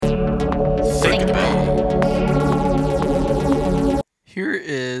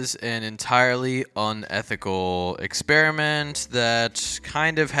is an entirely unethical experiment that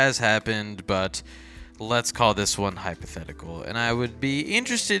kind of has happened, but let's call this one hypothetical. And I would be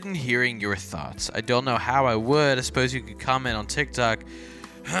interested in hearing your thoughts. I don't know how I would. I suppose you could comment on TikTok.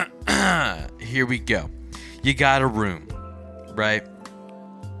 Here we go. You got a room, right?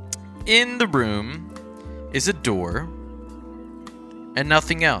 In the room is a door and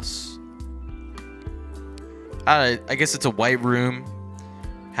nothing else. I guess it's a white room,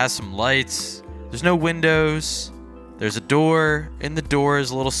 has some lights, there's no windows, there's a door, in the door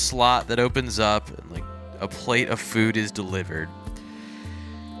is a little slot that opens up, and like a plate of food is delivered.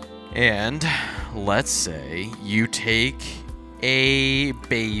 And let's say you take a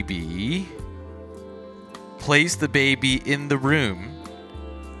baby, place the baby in the room,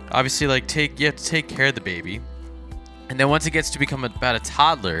 obviously you have to take care of the baby, and then once it gets to become about a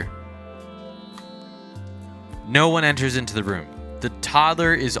toddler, no one enters into the room. The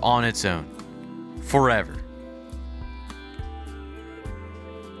toddler is on its own. Forever.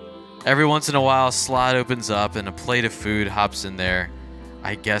 Every once in a while, a slot opens up and a plate of food hops in there.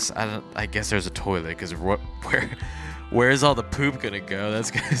 I guess there's a toilet, because where's all the poop going to go?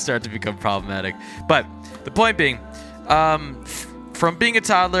 That's going to start to become problematic. But the point being, from being a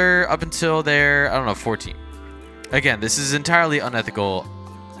toddler up until they're, 14. Again, this is entirely unethical.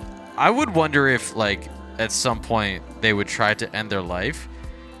 I would wonder if, at some point they would try to end their life.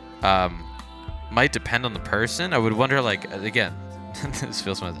 Might depend on the person. I would wonder, again, this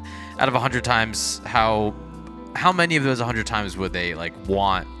feels out of 100 times, how many of those 100 times would they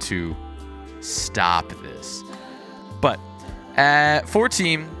want to stop this? But at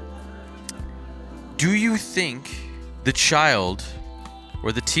 14, do you think the child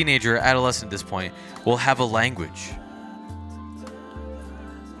or the teenager or adolescent at this point will have a language?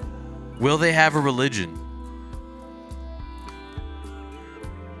 Will they have a religion?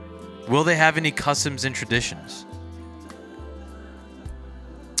 Will they have any customs and traditions?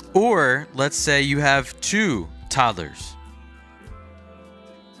 Or let's say you have 2 toddlers.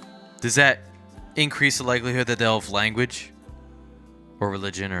 Does that increase the likelihood that they'll have language or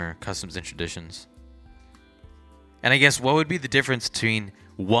religion or customs and traditions? And I guess what would be the difference between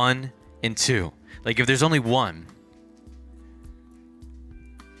 1 and 2? If there's only 1,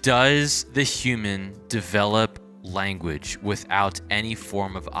 does the human develop language without any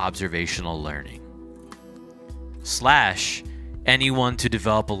form of observational learning? / anyone to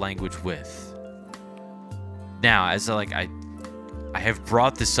develop a language with? Now, as I have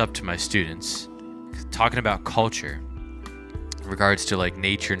brought this up to my students, talking about culture, in regards to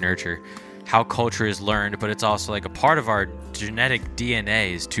nature, nurture, how culture is learned, but it's also a part of our genetic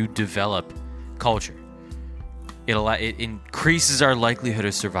DNA is to develop culture. It increases our likelihood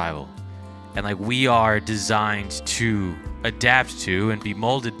of survival. And we are designed to adapt to and be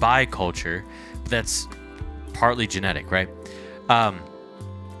molded by culture, but that's partly genetic, right?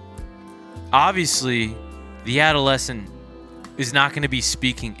 Obviously, the adolescent is not going to be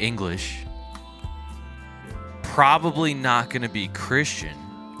speaking English, probably not going to be Christian,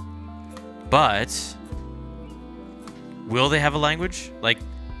 but will they have a language? It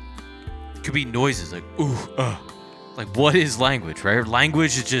could be noises ooh, what is language, right?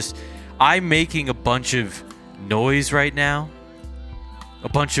 Language is just, I'm making a bunch of noise right now, a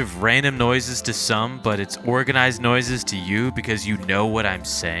bunch of random noises to some, but it's organized noises to you because you know what I'm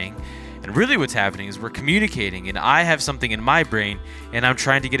saying. And really what's happening is we're communicating, and I have something in my brain and I'm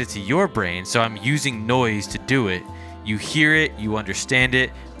trying to get it to your brain, so I'm using noise to do it. You hear it, you understand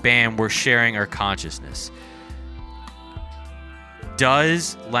it, bam, we're sharing our consciousness.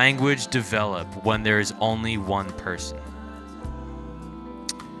 Does language develop when there is only one person?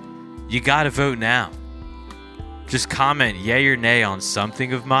 You gotta vote now. Just comment yay or nay on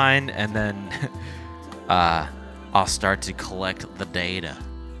something of mine, and then I'll start to collect the data.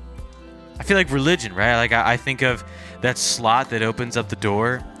 I feel like religion, right? I think of that slot that opens up the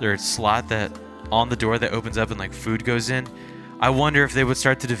door, or slot that on the door that opens up and food goes in. I wonder if they would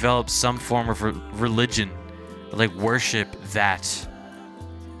start to develop some form of religion, worship that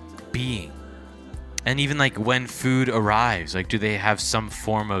being. And even when food arrives, do they have some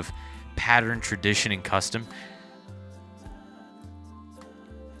form of pattern, tradition, and custom?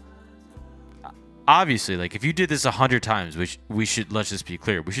 Obviously, if you did this 100 times, which let's just be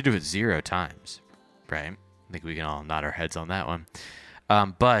clear, we should do it 0 times, right? I think we can all nod our heads on that one.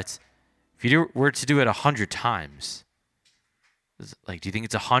 But if you were to do it 100 times, do you think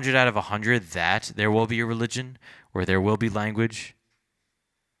it's 100 out of 100 that there will be a religion or there will be language?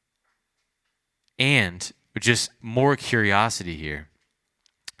 And just more curiosity here.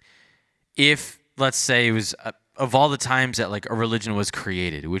 If, let's say, it was of all the times that like a religion was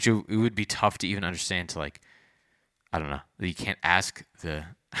created, which it would be tough to even understand to like, I don't know, that you can't ask the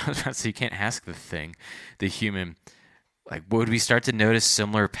I was about to say you can't ask the thing, the human, like would we start to notice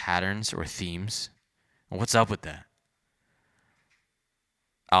similar patterns or themes? What's up with that?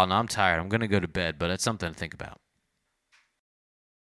 Oh no, I'm tired. I'm gonna go to bed, but that's something to think about.